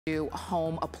to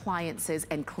home appliances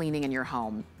and cleaning in your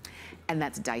home, and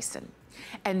that's Dyson.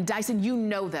 And Dyson, you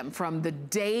know them from the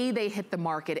day they hit the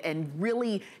market and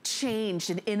really changed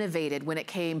and innovated when it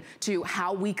came to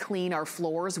how we clean our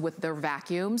floors with their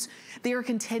vacuums. They are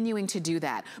continuing to do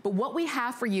that. But what we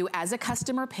have for you as a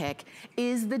customer pick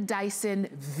is the Dyson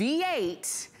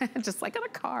V8, just like on a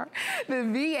car, the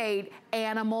V8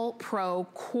 Animal Pro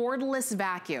cordless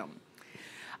vacuum.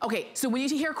 Okay, so when you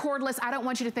hear cordless, I don't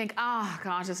want you to think, oh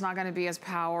gosh, it's not gonna be as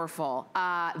powerful.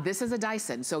 This is a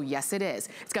Dyson, so yes it is.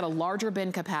 It's got a larger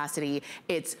bin capacity,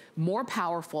 it's more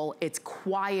powerful, it's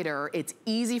quieter, it's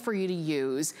easy for you to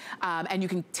use, and you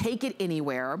can take it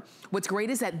anywhere. What's great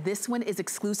is that this one is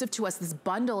exclusive to us, this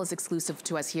bundle is exclusive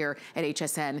to us here at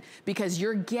HSN because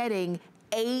you're getting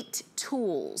 8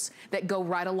 tools that go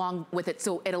right along with it.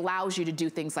 So it allows you to do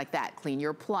things like that. Clean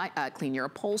your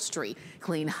upholstery,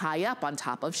 clean high up on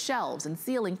top of shelves and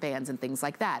ceiling fans and things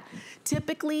like that.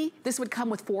 Typically, this would come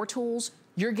with 4 tools.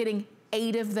 You're getting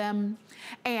 8 of them.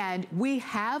 And we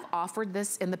have offered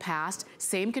this in the past,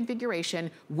 same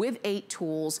configuration with 8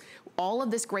 tools, all of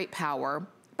this great power.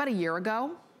 About a year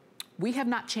ago, we have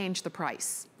not changed the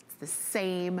price. It's the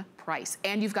same price.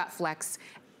 And you've got Flex,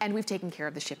 and we've taken care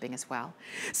of the shipping as well.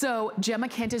 So Gemma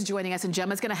Kent is joining us, and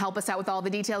Gemma's gonna help us out with all the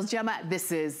details. Gemma,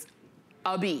 this is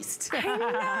a beast. I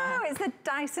know, it's the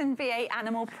Dyson V8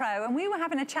 Animal Pro, and we were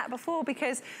having a chat before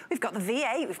because we've got the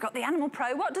V8, we've got the Animal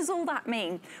Pro. What does all that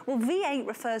mean? Well, V8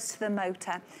 refers to the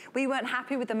motor. We weren't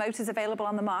happy with the motors available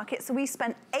on the market, so we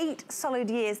spent 8 solid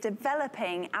years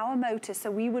developing our motor so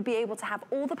we would be able to have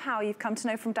all the power you've come to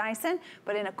know from Dyson,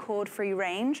 but in a cord-free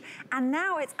range. And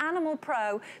now it's Animal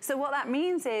Pro, so what that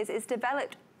means is it's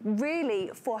developed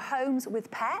really for homes with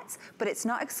pets, but it's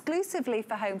not exclusively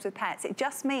for homes with pets. It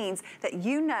just means that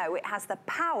you know it has the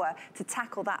power to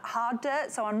tackle that hard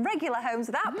dirt. So on regular homes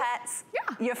without pets,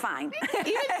 you're fine. Even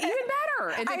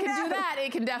better. If it can do that,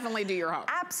 it can definitely do your home.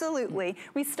 Absolutely.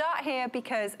 We start here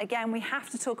because, again, we have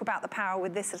to talk about the power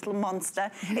with this little monster.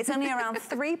 It's only around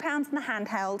 £3 in the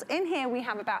handheld. In here, we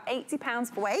have about 80 pounds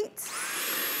of weight.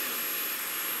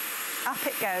 Up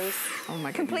it goes. Oh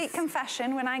my goodness. Complete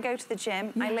confession, when I go to the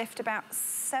gym, I lift about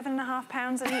 7.5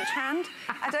 pounds in each hand.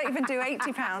 I don't even do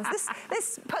 80 pounds.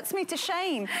 This puts me to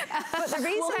shame. But the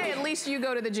reason... Well, hey, at least you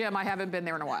go to the gym. I haven't been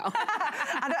there in a while.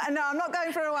 No, I'm not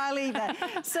going for a while either.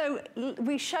 So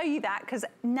we show you that because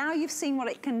now you've seen what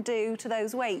it can do to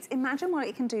those weights. Imagine what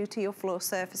it can do to your floor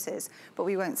surfaces, but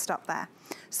we won't stop there.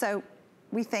 So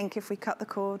we think if we cut the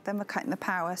cord, then we're cutting the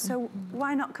power. So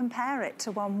why not compare it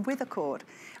to one with a cord?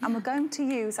 And we're going to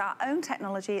use our own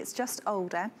technology. It's just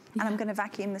older. And I'm going to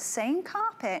vacuum the same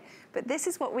carpet, but this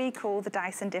is what we call the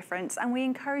Dyson difference. And we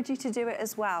encourage you to do it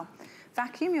as well.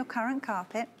 Vacuum your current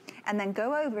carpet and then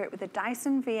go over it with the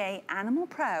Dyson V8 Animal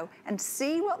Pro and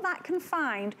see what that can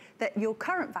find that your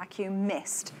current vacuum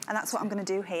missed. And that's what I'm gonna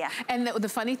do here. And the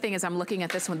funny thing is I'm looking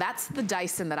at this one, that's the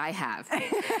Dyson that I have.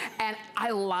 And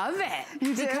I love it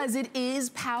because it is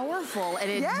powerful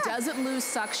and it doesn't lose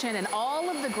suction and all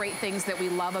of the great things that we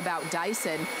love about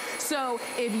Dyson. So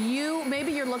if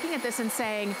maybe you're looking at this and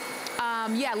saying,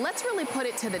 yeah, let's really put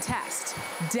it to the test.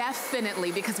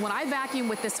 Definitely, because when I vacuum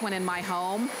with this one in my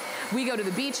home, we go to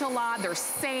the beach a lot, there's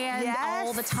sand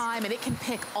all the time, and it can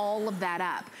pick all of that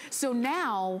up. So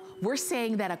now we're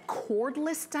saying that a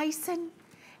cordless Dyson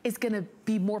is gonna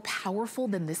be more powerful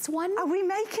than this one? Are we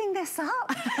making this up?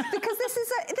 Because this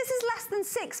is less than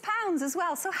 £6 as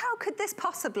well, so how could this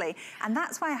possibly? And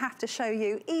that's why I have to show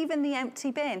you even the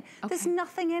empty bin. There's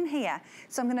nothing in here.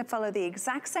 So I'm gonna follow the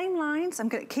exact same lines. I'm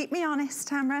gonna keep me honest,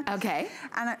 Tamara. Okay.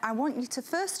 And I want you to,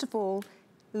 first of all,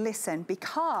 listen,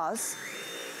 because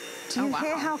do you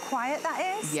hear how quiet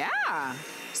that is? Yeah.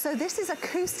 So this is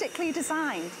acoustically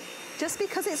designed. Just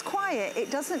because it's quiet, it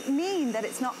doesn't mean that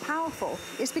it's not powerful.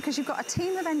 It's because you've got a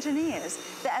team of engineers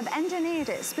that have engineered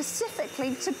it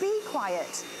specifically to be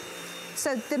quiet.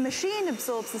 So the machine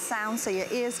absorbs the sound so your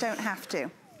ears don't have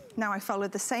to. Now I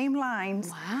followed the same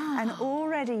lines. Wow. And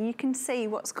already you can see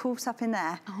what's caught up in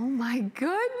there. Oh my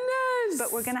goodness.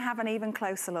 But we're gonna have an even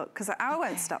closer look because I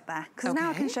won't stop there because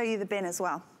now I can show you the bin as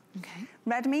well. Okay.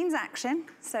 Red means action,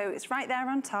 so it's right there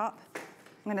on top.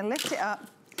 I'm gonna lift it up.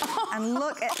 And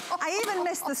look at, I even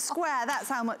missed the square, that's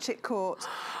how much it caught.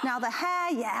 Now the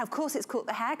hair, yeah, of course it's caught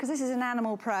the hair because this is an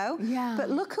Animal Pro. Yeah. But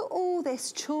look at all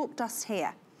this chalk dust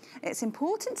here. It's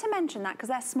important to mention that because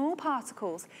they're small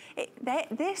particles.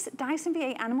 This Dyson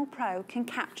V8 Animal Pro can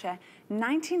capture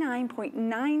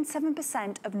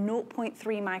 99.97% of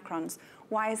 0.3 microns.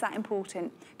 Why is that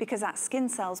important? Because that's skin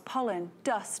cells, pollen,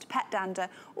 dust, pet dander,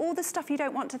 all the stuff you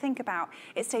don't want to think about.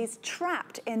 It stays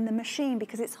trapped in the machine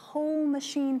because it's whole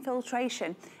machine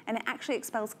filtration, and it actually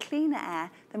expels cleaner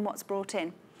air than what's brought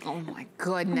in. Oh my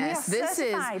goodness, this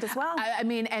is as well. I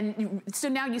mean, and so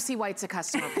now you see why it's a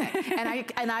customer pick.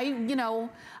 and I, you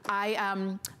know,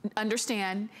 I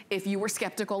understand if you were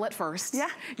skeptical at first. Yeah.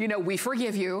 You know, we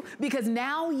forgive you because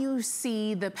now you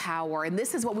see the power, and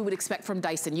this is what we would expect from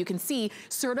Dyson. You can see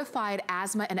certified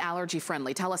asthma and allergy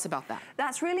friendly. Tell us about that.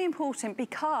 That's really important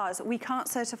because we can't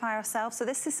certify ourselves, so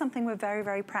this is something we're very,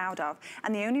 very proud of.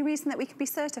 And the only reason that we can be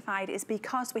certified is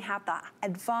because we have that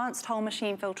advanced whole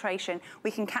machine filtration. We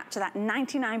can capture that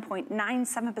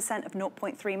 99.97% of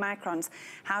 0.3 microns.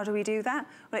 How do we do that?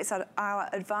 Well, it's our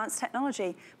advanced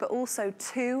technology, but also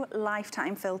 2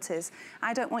 lifetime filters.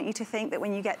 I don't want you to think that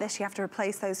when you get this, you have to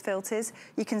replace those filters.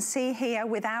 You can see here,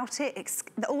 without it,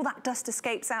 all that dust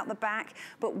escapes out the back,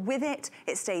 but with it,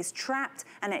 it stays trapped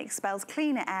and it expels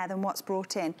cleaner air than what's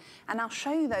brought in. And I'll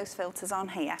show you those filters on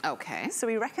here. Okay. So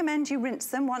we recommend you rinse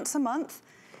them once a month.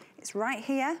 It's right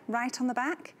here, right on the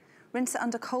back. Rinse it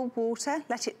under cold water,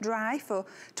 let it dry for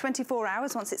 24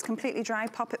 hours. Once it's completely dry,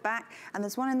 pop it back. And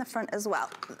there's one in the front as well.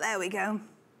 There we go.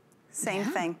 Same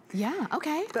thing. Yeah,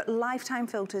 okay. But lifetime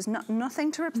filters, nothing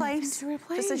to replace. Nothing to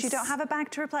replace. Just as you don't have a bag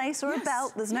to replace or a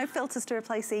belt, there's no filters to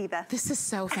replace either. This is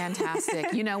so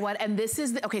fantastic. You know what? And this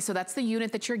is, okay, so that's the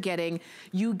unit that you're getting.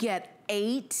 You get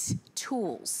 8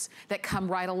 tools that come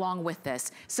right along with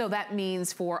this. So that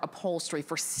means for upholstery,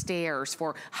 for stairs,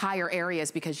 for higher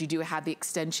areas, because you do have the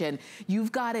extension,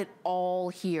 you've got it all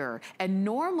here. And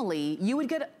normally you would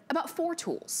get about 4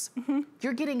 tools.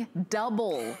 You're getting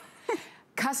double.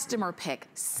 Customer pick,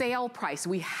 sale price.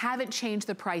 We haven't changed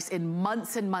the price in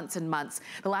months and months and months.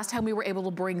 The last time we were able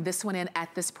to bring this one in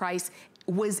at this price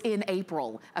was in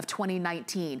April of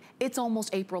 2019. It's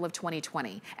almost April of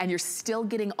 2020. And you're still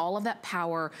getting all of that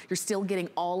power. You're still getting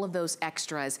all of those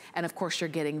extras. And of course, you're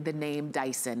getting the name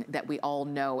Dyson that we all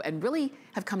know and really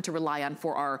have come to rely on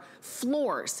for our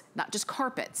floors, not just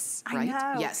carpets, right?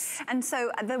 I know. Yes. And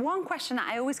so the one question that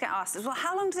I always get asked is, well,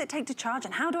 how long does it take to charge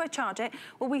and how do I charge it?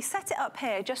 Well, we set it up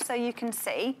here just so you can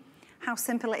see how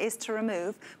simple it is to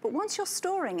remove. But once you're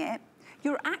storing it,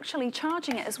 you're actually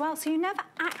charging it as well. So you never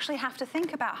actually have to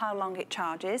think about how long it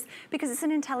charges because it's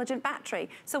an intelligent battery.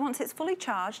 So once it's fully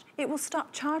charged, it will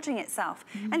stop charging itself.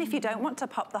 And if you don't want to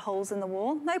pop the holes in the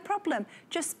wall, no problem.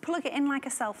 Just plug it in like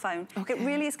a cell phone. Okay. It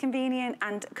really is convenient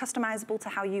and customizable to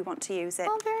how you want to use it.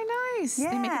 Oh, very nice. Yeah.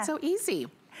 They make it so easy.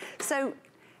 So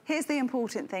here's the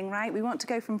important thing, right? We want to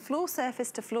go from floor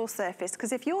surface to floor surface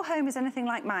because if your home is anything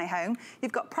like my home,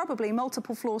 you've got probably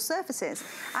multiple floor surfaces.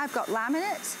 I've got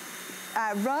laminate,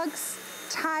 rugs,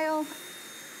 tile,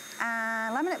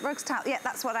 laminate, rugs, tile. Yeah,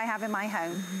 that's what I have in my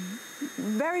home.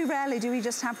 Very rarely do we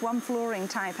just have one flooring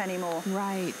type anymore.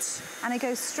 Right. And it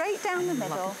goes straight down the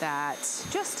middle. Look at that.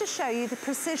 Just to show you the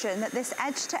precision that this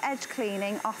edge-to-edge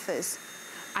cleaning offers.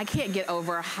 I can't get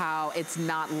over how it's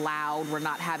not loud. We're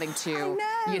not having to,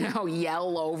 you know,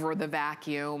 yell over the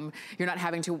vacuum. You're not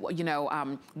having to, you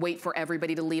know, wait for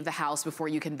everybody to leave the house before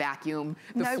you can vacuum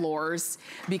the floors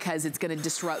because it's gonna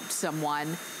disrupt someone.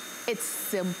 It's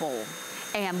simple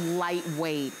and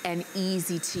lightweight and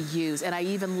easy to use. And I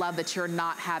even love that you're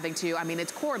not having to, I mean,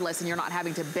 it's cordless and you're not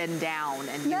having to bend down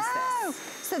and use this.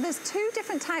 So there's 2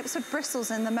 different types of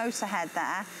bristles in the motor head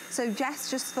there. So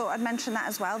Jess just thought I'd mention that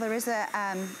as well. There is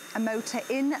a motor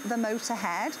in the motor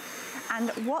head. And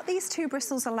what these 2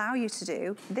 bristles allow you to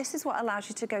do, this is what allows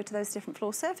you to go to those different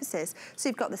floor surfaces. So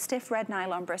you've got the stiff red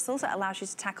nylon bristles that allows you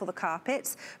to tackle the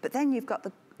carpets, but then you've got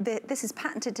this is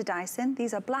patented to Dyson.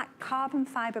 These are black carbon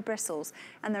fiber bristles.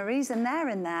 And the reason they're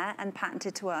in there and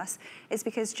patented to us is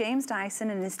because James Dyson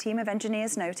and his team of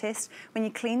engineers noticed when you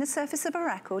clean the surface of a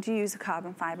record, you use a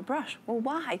carbon fiber brush. Well,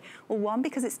 why? Well, 1,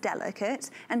 because it's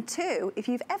delicate. And 2, if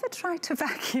you've ever tried to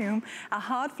vacuum a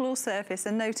hard floor surface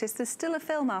and noticed there's still a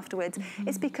film afterwards,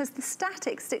 it's because the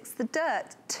static sticks the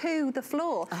dirt to the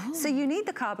floor. So you need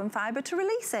the carbon fiber to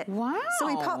release it. Wow. So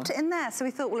we popped it in there. So we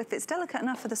thought, well, if it's delicate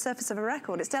enough for the surface of a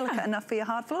record, it's delicate enough for your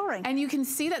hard flooring. And you can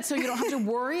see that so you don't have to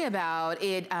worry about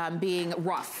it being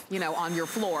rough, you know, on your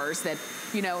floors that,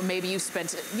 you know, maybe you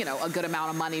spent, you know, a good amount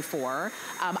of money for.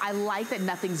 I like that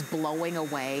nothing's blowing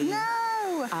away.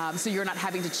 No. know. So you're not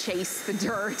having to chase the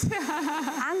dirt.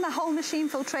 And the whole machine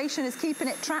filtration is keeping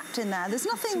it trapped in there. There's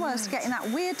nothing worse than getting that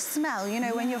weird smell, you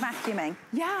know, when you're vacuuming.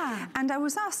 Yeah. And I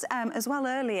was asked as well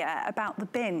earlier about the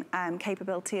bin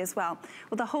capability as well.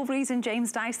 Well, the whole reason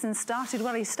James Dyson started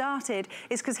what he started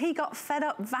is because he got fed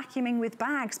up vacuuming with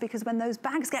bags, because when those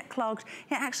bags get clogged,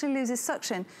 it actually loses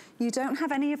suction. You don't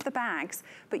have any of the bags,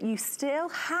 but you still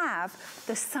have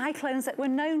the cyclones that we're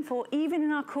known for, even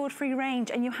in our cord-free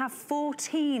range, and you have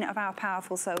 14 of our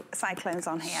powerful cyclones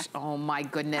on here. Oh my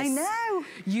goodness. I know.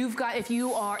 You've got, if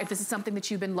this is something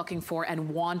that you've been looking for and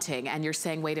wanting, and you're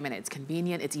saying, wait a minute, it's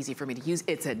convenient, it's easy for me to use,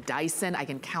 it's a Dyson, I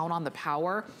can count on the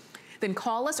power, then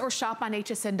call us or shop on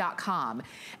hsn.com,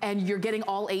 and you're getting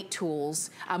all 8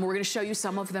 tools. We're gonna show you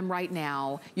some of them right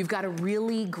now. You've got a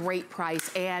really great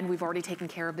price, and we've already taken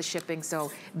care of the shipping,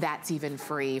 so that's even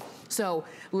free. So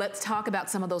let's talk about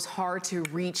some of those hard to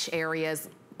reach areas.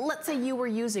 Let's say you were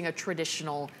using a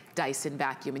traditional Dyson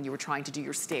vacuum and you were trying to do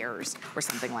your stairs or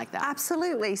something like that.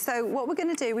 Absolutely. So what we're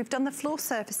going to do, we've done the floor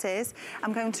surfaces.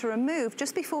 I'm going to remove,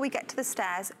 just before we get to the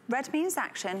stairs, red means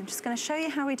action. I'm just going to show you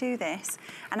how we do this.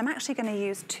 And I'm actually going to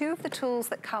use 2 of the tools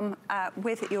that come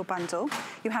with your bundle.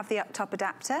 You have the up-top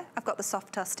adapter. I've got the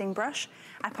soft dusting brush.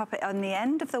 I pop it on the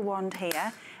end of the wand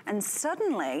here. And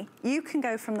suddenly you can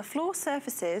go from the floor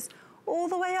surfaces all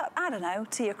the way up, I don't know,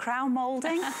 to your crown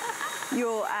moulding,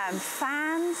 your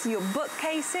fans, your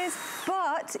bookcases,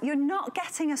 but you're not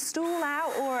getting a stool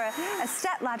out or a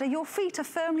step ladder. Your feet are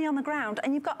firmly on the ground,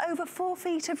 and you've got over 4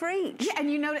 feet of reach. Yeah,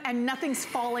 and you know, and nothing's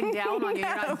falling down on you.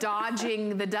 You're not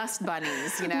dodging the dust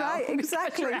bunnies, you know? Right,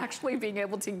 exactly. You're actually being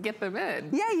able to get them in.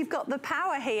 Yeah, you've got the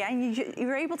power here, and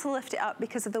you're able to lift it up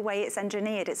because of the way it's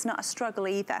engineered. It's not a struggle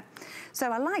either.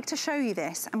 So I like to show you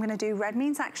this. I'm going to do red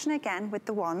means action again with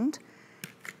the wand.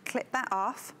 Clip that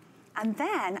off, and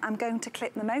then I'm going to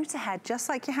clip the motor head, just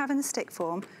like you have in the stick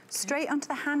form, straight onto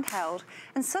the handheld,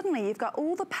 and suddenly you've got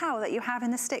all the power that you have in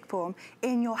the stick form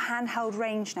in your handheld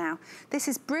range now. This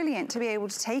is brilliant to be able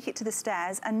to take it to the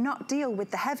stairs and not deal with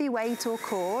the heavy weight or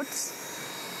cords.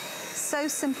 So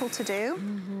simple to do.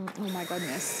 Oh my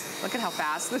goodness, look at how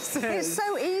fast this is. It's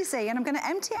so easy, and I'm going to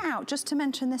empty it out just to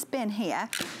mention this bin here,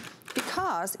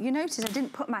 because you notice I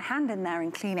didn't put my hand in there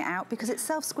and clean it out because it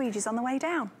self-squeegees on the way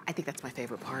down. I think that's my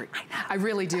favorite part. I know. I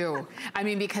really do. I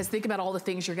mean, because think about all the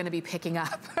things you're going to be picking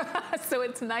up. So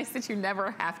it's nice that you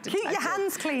never have to keep your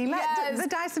hands clean. Yes. Let the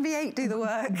Dyson V8 do the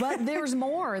work. But there's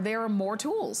more. There are more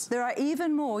tools. There are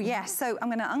even more, yes. So I'm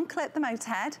going to unclip the motor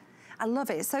head. I love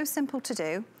it. It's so simple to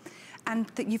do.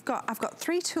 And I've got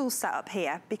 3 tools set up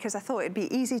here because I thought it'd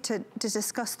be easy to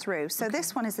discuss through. So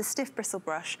this one is the stiff bristle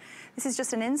brush. This is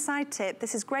just an inside tip.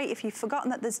 This is great if you've forgotten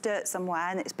that there's dirt somewhere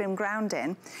and it's been ground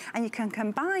in. And you can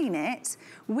combine it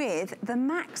with the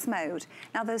max mode.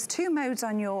 Now there's 2 modes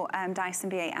on your Dyson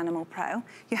V8 Animal Pro.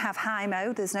 You have high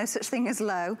mode, there's no such thing as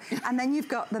low. And then you've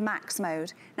got the max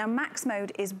mode. Now max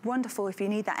mode is wonderful if you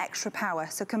need that extra power.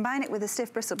 So combine it with a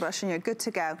stiff bristle brush and you're good to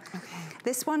go. Okay.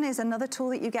 This one is another tool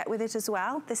that you get with it as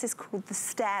well. This is called the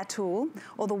stair tool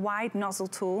or the wide nozzle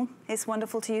tool. It's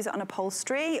wonderful to use it on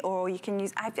upholstery, or you can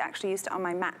use, I've actually used it on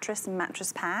my mattress and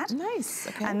mattress pad. Nice,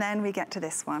 okay. And then we get to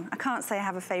this one. I can't say I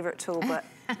have a favorite tool, but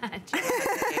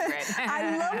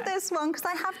I love this one because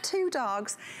I have 2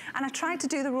 dogs, and I tried to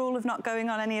do the rule of not going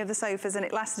on any of the sofas, and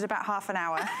it lasted about half an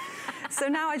hour. So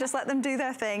now I just let them do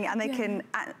their thing, and they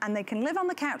can live on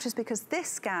the couches because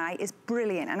this guy is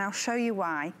brilliant, and I'll show you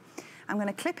why. I'm going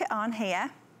to clip it on here.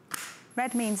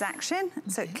 Red means action,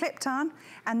 so it clipped on,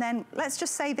 and then let's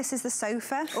just say this is the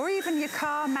sofa, or even your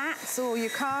car mats or your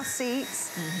car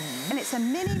seats, and it's a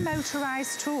mini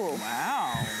motorized tool.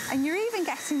 Wow. And you're even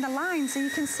getting the line, so you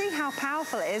can see how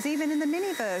powerful it is, even in the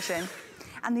mini version.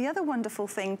 And the other wonderful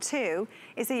thing too,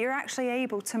 is that you're actually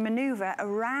able to maneuver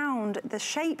around the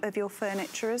shape of your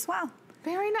furniture as well.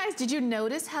 Very nice. Did you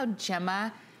notice how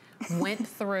Gemma went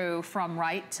through from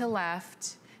right to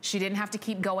left? She didn't have to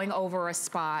keep going over a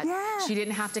spot. Yeah. She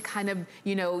didn't have to kind of,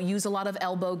 you know, use a lot of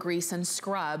elbow grease and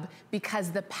scrub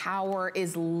because the power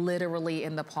is literally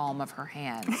in the palm of her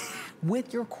hand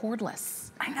with your cordless.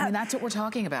 I mean, that's what we're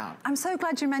talking about. I'm so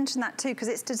glad you mentioned that too, because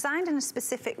it's designed in a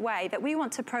specific way that we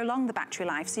want to prolong the battery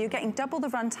life. So you're getting double the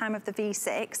runtime of the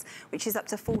V6, which is up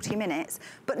to 40 minutes,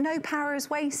 but no power is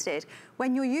wasted.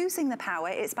 When you're using the power,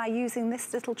 it's by using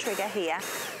this little trigger here.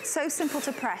 So simple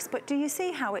to press, but do you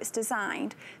see how it's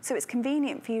designed? So it's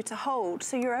convenient for you to hold.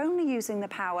 So you're only using the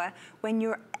power when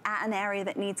you're at an area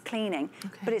that needs cleaning,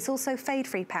 but it's also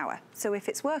fade-free power. So if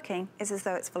it's working, it's as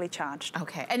though it's fully charged.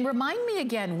 Okay, and remind me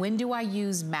again, when do I use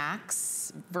use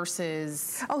max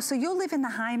versus? Oh, so you'll live in the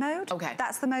high mode. Okay.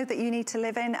 That's the mode that you need to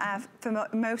live in for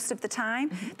most of the time.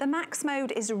 The max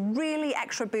mode is a really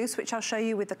extra boost, which I'll show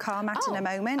you with the car mat in a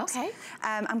moment. Okay.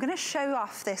 I'm gonna show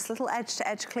off this little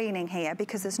edge-to-edge cleaning here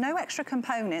because there's no extra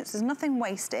components, there's nothing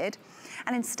wasted.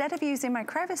 And instead of using my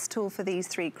crevice tool for these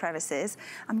 3 crevices,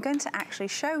 I'm going to actually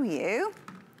show you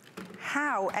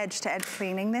how edge-to-edge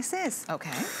cleaning this is.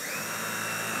 Okay.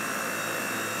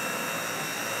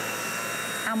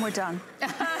 And we're done.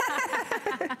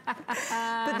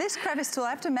 But this crevice tool,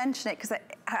 I have to mention it because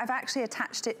I've actually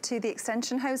attached it to the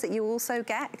extension hose that you also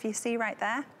get, if you see right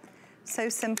there. So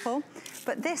simple.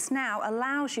 But this now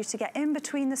allows you to get in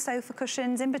between the sofa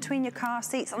cushions, in between your car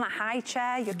seats, on a high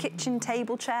chair, your kitchen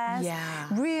table chairs. Yeah.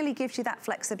 Really gives you that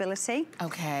flexibility.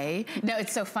 Okay. No,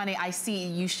 it's so funny. I see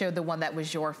you showed the one that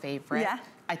was your favorite. Yeah.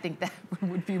 I think that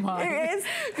would be mine. It is.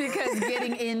 Because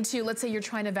getting into, let's say you're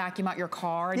trying to vacuum out your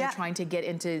car and you're trying to get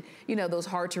into, you know, those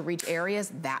hard to reach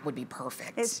areas, that would be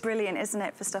perfect. It's brilliant, isn't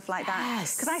it, for stuff like that?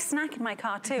 Yes. Because I snack in my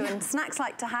car too, and snacks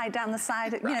like to hide down the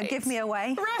side, you know, give me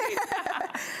away.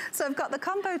 Right. So I've got the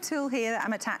combo tool here that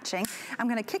I'm attaching. I'm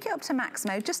going to kick it up to max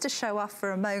mode just to show off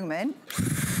for a moment.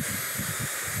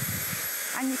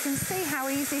 And you can see how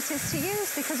easy it is to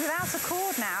use, because without a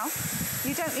cord now,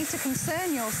 you don't need to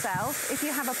concern yourself if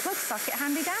you have a plug socket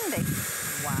handy dandy.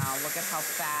 Wow, look at how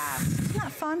fast. Isn't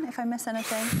that fun if I miss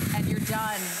anything? And you're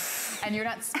done. And you're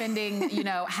not spending, you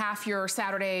know, half your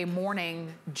Saturday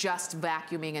morning just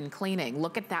vacuuming and cleaning.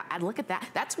 Look at that, look at that.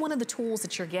 That's one of the tools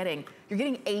that you're getting. You're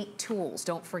getting 8 tools,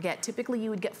 don't forget. Typically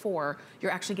you would get 4,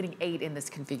 you're actually getting 8 in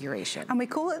this configuration. And we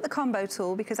call it the combo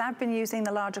tool because I've been using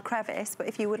the larger crevice, but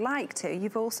if you would like to,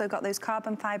 you've also got those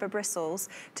carbon fiber bristles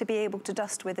to be able to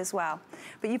dust with as well.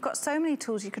 But you've got so many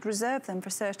tools, you could reserve them for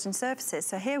certain surfaces.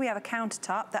 So here we have a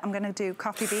countertop that I'm gonna do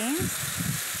coffee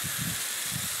beans.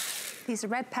 These are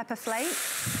red pepper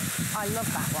flakes. I love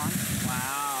that one.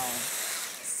 Wow.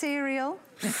 Cereal.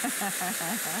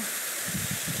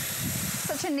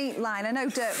 Such a neat line. I know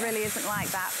dirt really isn't like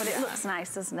that, but it looks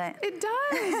nice, doesn't it? It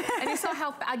does. And you saw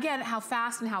how, again, how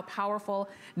fast and how powerful,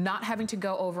 not having to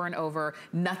go over and over.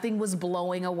 Nothing was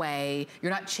blowing away.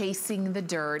 You're not chasing the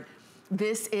dirt.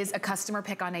 This is a customer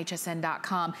pick on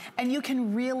hsn.com, and you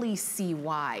can really see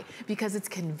why, because it's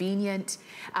convenient,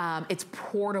 it's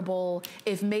portable.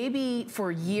 If maybe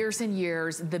for years and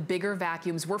years, the bigger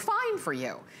vacuums were fine for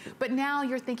you, but now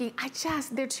you're thinking,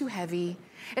 they're too heavy.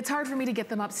 It's hard for me to get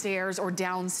them upstairs or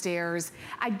downstairs.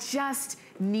 I just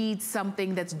need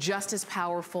something that's just as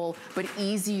powerful, but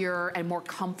easier and more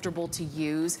comfortable to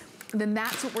use. Then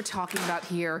that's what we're talking about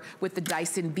here with the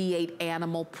Dyson V8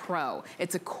 Animal Pro.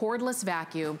 It's a cordless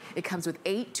vacuum. It comes with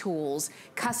 8 tools,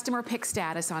 customer pick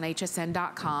status on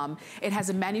hsn.com. It has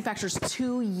a manufacturer's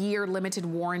 2-year limited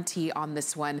warranty on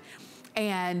this one.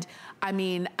 And I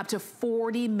mean, up to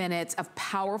 40 minutes of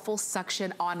powerful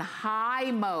suction on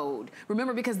high mode.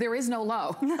 Remember, because there is no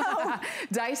low. No.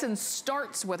 Dyson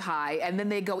starts with high, and then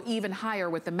they go even higher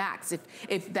with the max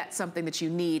if that's something that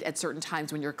you need at certain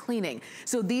times when you're cleaning.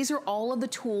 So these are all of the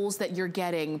tools that you're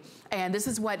getting, and this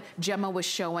is what Gemma was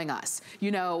showing us.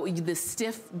 You know, the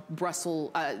stiff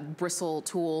bristle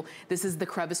tool, this is the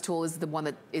crevice tool, is the one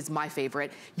that is my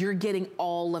favorite. You're getting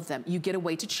all of them. You get a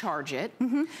way to charge it.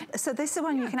 So this is the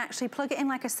one you can actually plug it in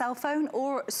like a cell phone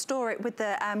or store it with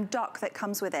the dock that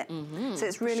comes with it. So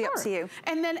it's really up to you.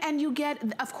 And then you get,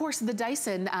 of course, the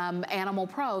Dyson Animal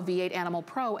Pro, V8 Animal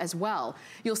Pro as well.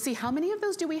 You'll see how many of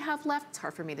those do we have left? It's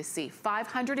hard for me to see.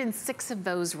 506 of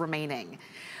those remaining.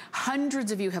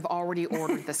 Hundreds of you have already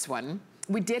ordered this one.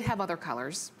 We did have other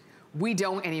colors. We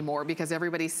don't anymore because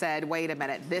everybody said, wait a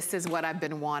minute, this is what I've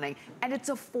been wanting. And it's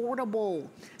affordable.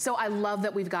 So I love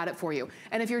that we've got it for you.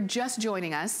 And if you're just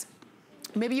joining us,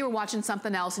 maybe you were watching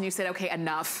something else and you said, okay,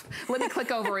 enough. Let me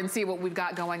click over and see what we've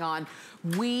got going on.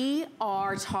 We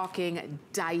are talking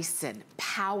Dyson,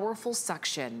 powerful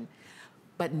suction,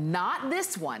 but not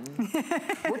this one.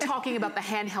 We're talking about the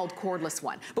handheld cordless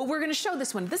one. But we're gonna show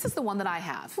this one. This is the one that I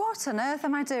have. What on earth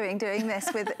am I doing this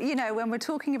with, you know, when we're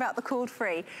talking about the cord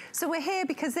free? So we're here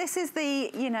because this is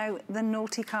the, you know, the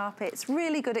naughty carpet. It's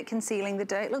really good at concealing the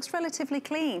dirt. It looks relatively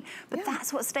clean, but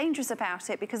that's what's dangerous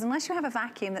about it, because unless you have a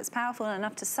vacuum that's powerful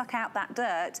enough to suck out that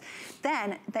dirt,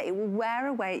 then it will wear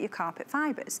away at your carpet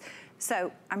fibers.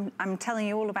 So I'm telling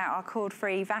you all about our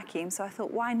cord-free vacuum, so I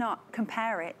thought, why not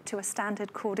compare it to a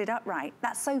standard corded upright?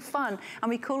 That's so fun, and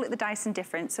we call it the Dyson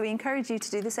difference, so we encourage you to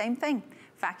do the same thing.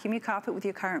 Vacuum your carpet with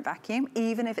your current vacuum,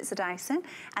 even if it's a Dyson,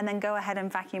 and then go ahead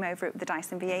and vacuum over it with the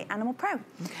Dyson V8 Animal Pro.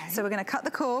 Okay. So we're gonna cut the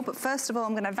cord, but first of all,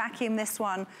 I'm gonna vacuum this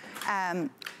one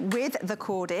with the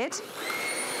corded.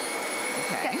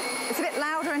 Okay. It's a bit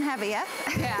louder and heavier.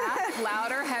 Yeah,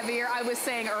 louder, heavier. I was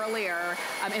saying earlier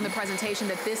in the presentation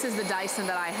that this is the Dyson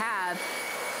that I have,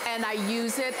 and I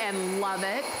use it and love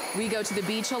it. We go to the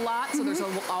beach a lot, so there's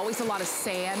always a lot of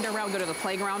sand around. We go to the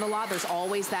playground a lot. There's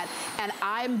always that, and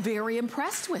I'm very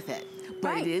impressed with it.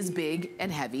 But it is big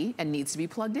and heavy and needs to be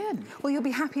plugged in. Well, you'll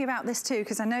be happy about this too,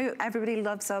 because I know everybody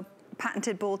loves our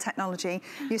patented ball technology.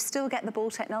 You still get the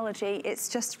ball technology. It's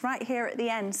just right here at the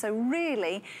end. So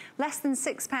really, less than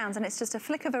 £6, and it's just a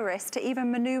flick of a wrist to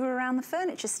even maneuver around the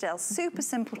furniture still. Super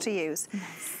simple to use.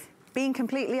 Nice. Being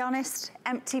completely honest,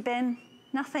 empty bin,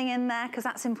 nothing in there, because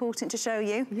that's important to show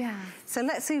you. Yeah. So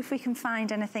let's see if we can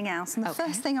find anything else. And the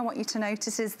first thing I want you to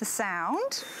notice is the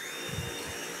sound.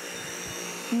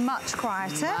 Much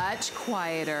quieter. Much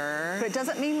quieter. But it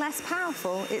doesn't mean less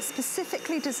powerful. It's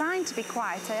specifically designed to be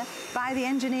quieter by the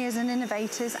engineers and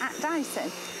innovators at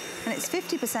Dyson. And it's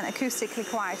 50% acoustically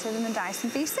quieter than the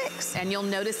Dyson V6. And you'll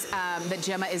notice that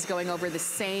Gemma is going over the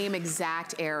same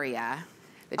exact area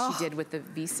that she did with the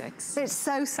V6. It's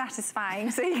so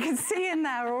satisfying. So you can see in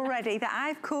there already that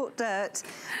I've caught dirt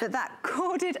that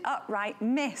corded upright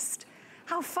missed.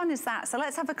 How fun is that? So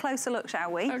let's have a closer look,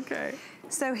 shall we? Okay.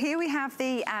 So here we have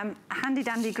the handy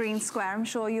dandy green square. I'm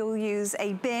sure you'll use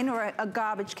a bin or a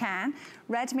garbage can.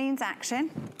 Red means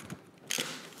action.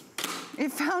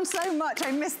 It found so much,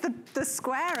 I missed the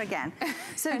square again.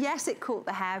 So yes, it caught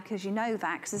the hair, because you know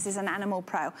that, because this is an Animal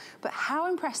Pro. But how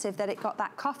impressive that it got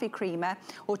that coffee creamer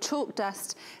or chalk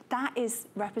dust. That is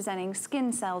representing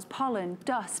skin cells, pollen,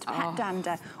 dust, pet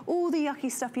dander, all the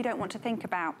yucky stuff you don't want to think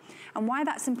about. And why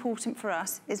that's important for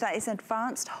us is that it's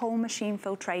advanced whole machine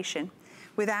filtration.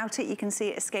 Without it, you can see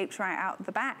it escapes right out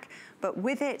the back, but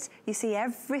with it, you see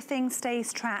everything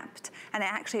stays trapped, and it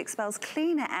actually expels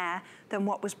cleaner air than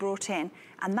what was brought in.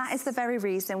 And that is the very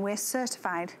reason we're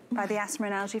certified by the Asthma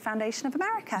and Allergy Foundation of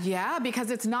America. Yeah,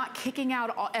 because it's not kicking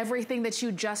out everything that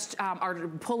you just are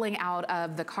pulling out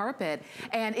of the carpet.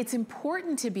 And it's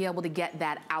important to be able to get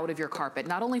that out of your carpet,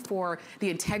 not only for the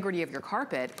integrity of your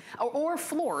carpet, or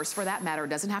floors for that matter. It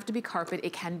doesn't have to be carpet,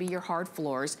 it can be your hard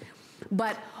floors.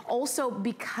 But also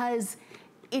because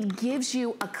it gives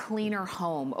you a cleaner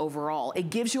home overall. It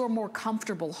gives you a more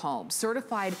comfortable home.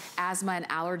 Certified asthma and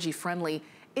allergy friendly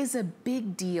is a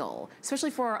big deal, especially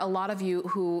for a lot of you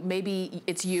who maybe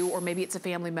it's you or maybe it's a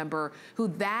family member who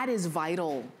that is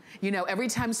vital. You know, every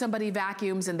time somebody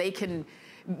vacuums and they can,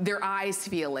 their eyes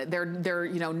feel it,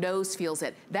 their nose feels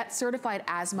it. That certified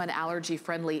asthma and allergy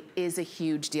friendly is a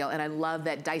huge deal. And I love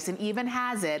that Dyson even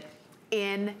has it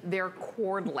in their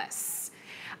cordless.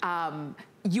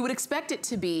 You would expect it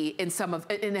to be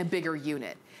in a bigger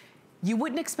unit. You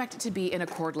wouldn't expect it to be in a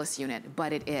cordless unit,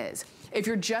 but it is. If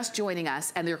you're just joining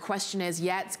us and your question is,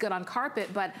 yeah, it's good on carpet,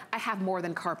 but I have more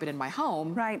than carpet in my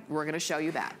home, right? We're gonna show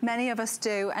you that. Many of us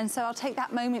do, and so I'll take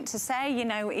that moment to say, you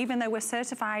know, even though we're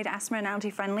certified asthma and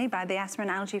allergy friendly by the Asthma and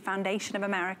Allergy Foundation of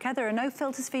America, there are no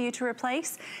filters for you to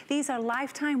replace. These are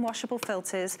lifetime washable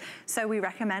filters, so we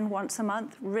recommend once a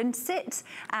month, rinse it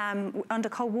under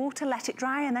cold water, let it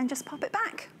dry, and then just pop it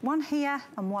back. One here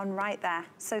and one right there.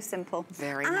 So simple.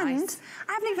 Very nice.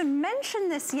 I haven't even mentioned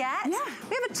this yet. Yeah.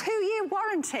 We have a 2-year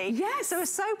warranty. Yes. So we're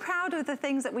so proud of the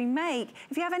things that we make.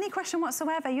 If you have any question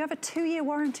whatsoever, you have a 2-year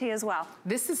warranty as well.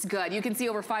 This is good. You can see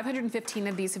over 515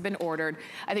 of these have been ordered.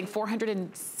 I think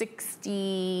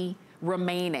 460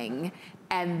 remaining,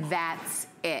 and that's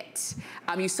it.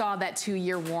 You saw that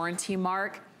 2-year warranty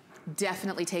mark.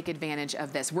 Definitely take advantage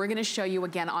of this. We're gonna show you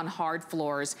again on hard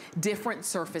floors, different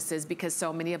surfaces, because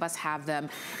so many of us have them.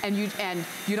 And you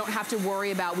don't have to worry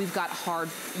about, we've got hard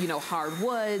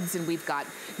woods, and we've got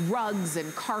rugs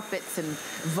and carpets and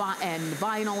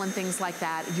vinyl and things like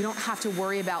that. You don't have to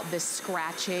worry about this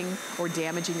scratching or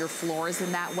damaging your floors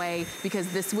in that way,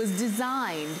 because this was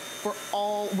designed for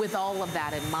with all of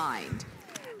that in mind.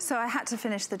 So I had to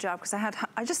finish the job because I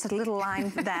just had a little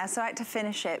line there, so I had to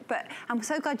finish it. But I'm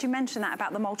so glad you mentioned that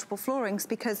about the multiple floorings,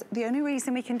 because the only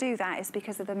reason we can do that is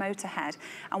because of the motor head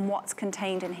and what's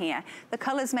contained in here. The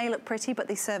colors may look pretty, but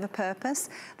they serve a purpose.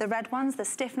 The red ones, the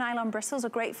stiff nylon bristles, are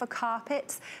great for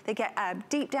carpets. They get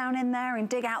deep down in there and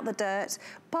dig out the dirt,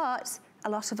 but a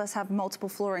lot of us have multiple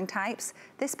flooring types.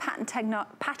 This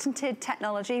patented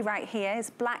technology right here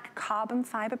is black carbon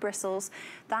fiber bristles.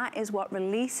 That is what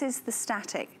releases the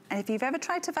static. And if you've ever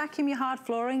tried to vacuum your hard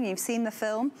flooring, you've seen the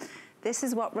film, this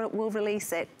is what will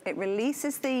release it. It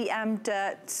releases the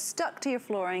dirt stuck to your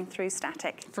flooring through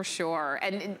static. For sure,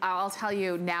 and I'll tell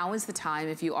you, now is the time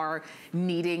if you are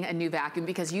needing a new vacuum,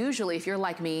 because usually if you're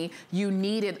like me, you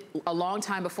need it a long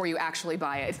time before you actually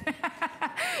buy it.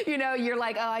 You know, you're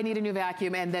like, oh, I need a new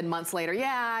vacuum, and then months later,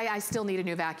 yeah, I still need a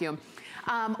new vacuum.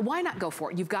 why not go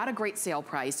for it? You've got a great sale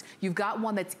price. You've got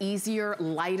one that's easier,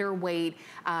 lighter weight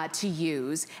to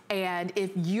use. And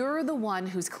if you're the one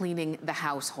who's cleaning the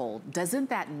household, doesn't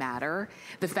that matter?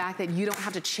 The fact that you don't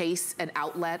have to chase an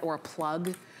outlet or a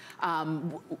plug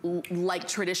like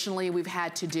traditionally we've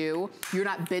had to do. You're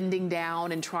not bending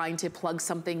down and trying to plug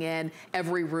something in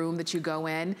every room that you go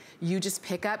in. You just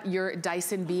pick up your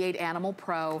Dyson V8 Animal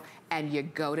Pro and you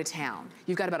go to town.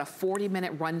 You've got about a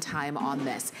 40-minute run time on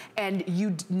this, and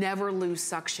you never lose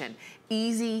suction.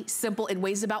 Easy, simple, it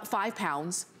weighs about 5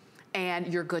 pounds.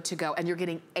 And you're good to go. And you're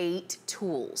getting 8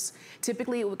 tools.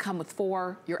 Typically it would come with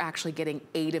 4, you're actually getting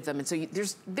 8 of them. And so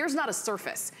there's not a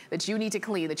surface that you need to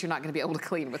clean that you're not gonna be able to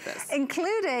clean with this.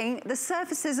 Including the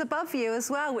surfaces above you as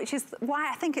well, which is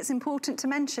why I think it's important to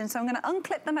mention. So I'm gonna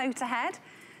unclip the motor head.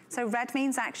 So red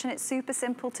means action, it's super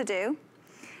simple to do.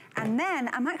 And then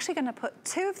I'm actually gonna put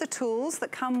 2 of the tools that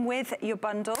come with your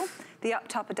bundle, the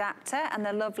up-top adapter and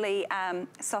the lovely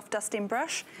soft dusting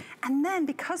brush. And then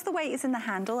because the weight is in the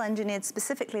handle, engineered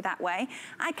specifically that way,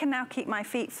 I can now keep my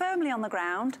feet firmly on the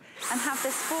ground and have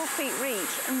this 4 feet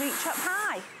reach and reach up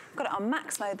high. I've got it on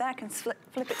max mode there, I can flip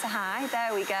it to high,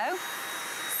 there we go.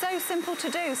 So simple to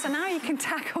do. So now you can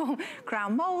tackle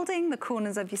ground molding, the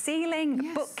corners of your ceiling,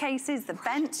 the bookcases, the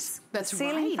vents, the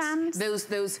ceiling fans.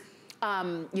 Those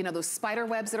you know, those spider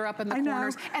webs that are up in the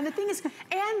corners. And the thing is,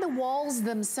 and the walls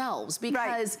themselves,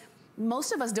 because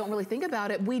most of us don't really think about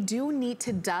it. We do need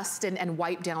to dust and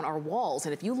wipe down our walls.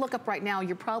 And if you look up right now,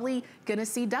 you're probably gonna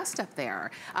see dust up there.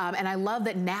 And I love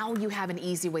that now you have an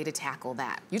easy way to tackle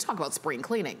that. You talk about spring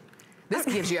cleaning. This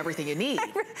gives you everything you need.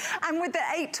 And with the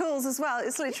 8 tools as well,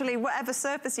 it's literally whatever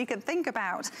surface you can think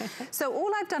about. So all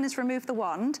I've done is remove the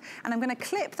wand, and I'm gonna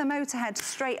clip the motor head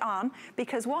straight on,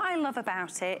 because what I love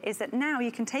about it is that now you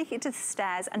can take it to the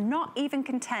stairs and not even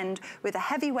contend with a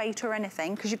heavy weight or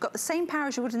anything, because you've got the same power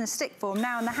as you would in the stick form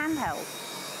now in the handheld.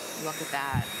 Look at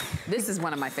that. This is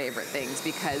one of my favorite things,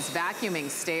 because vacuuming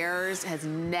stairs has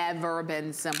never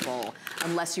been simple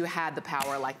unless you had the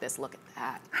power like this. Look at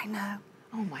that. I know.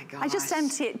 Oh my gosh. I just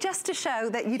empty it just to show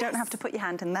that you don't have to put your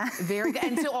hand in there. Very good.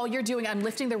 And so all you're doing, I'm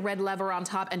lifting the red lever on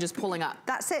top and just pulling up.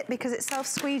 That's it, because it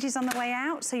self-squeegees on the way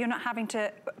out, so you're not having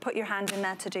to put your hand in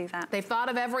there to do that. They've thought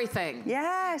of everything.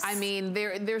 Yes. I mean,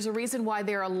 there's a reason why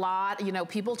there are a lot, you know,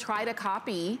 people try to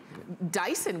copy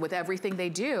Dyson with everything they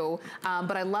do,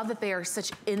 but I love that they are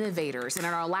such innovators. And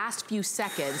in our last few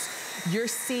seconds, you're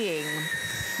seeing,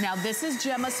 now this is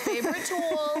Gemma's favorite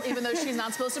tool, even though she's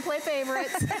not supposed to play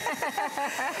favorites.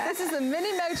 This is a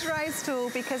mini motorized tool,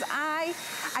 because I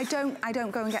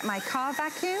don't go and get my car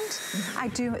vacuumed. I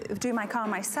do my car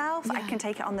myself. I can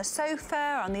take it on the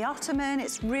sofa, on the ottoman.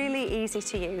 It's really easy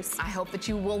to use. I hope that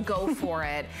you will go for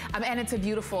it. And it's a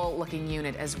beautiful looking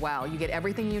unit as well. You get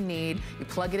everything you need, you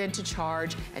plug it into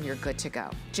charge, and you're good to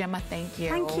go. Gemma, thank you.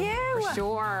 Thank you. For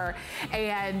sure.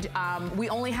 And we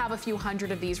only have a few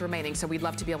hundred of these remaining, so we'd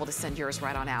love to be able to send yours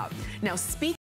right on out. Now, speaking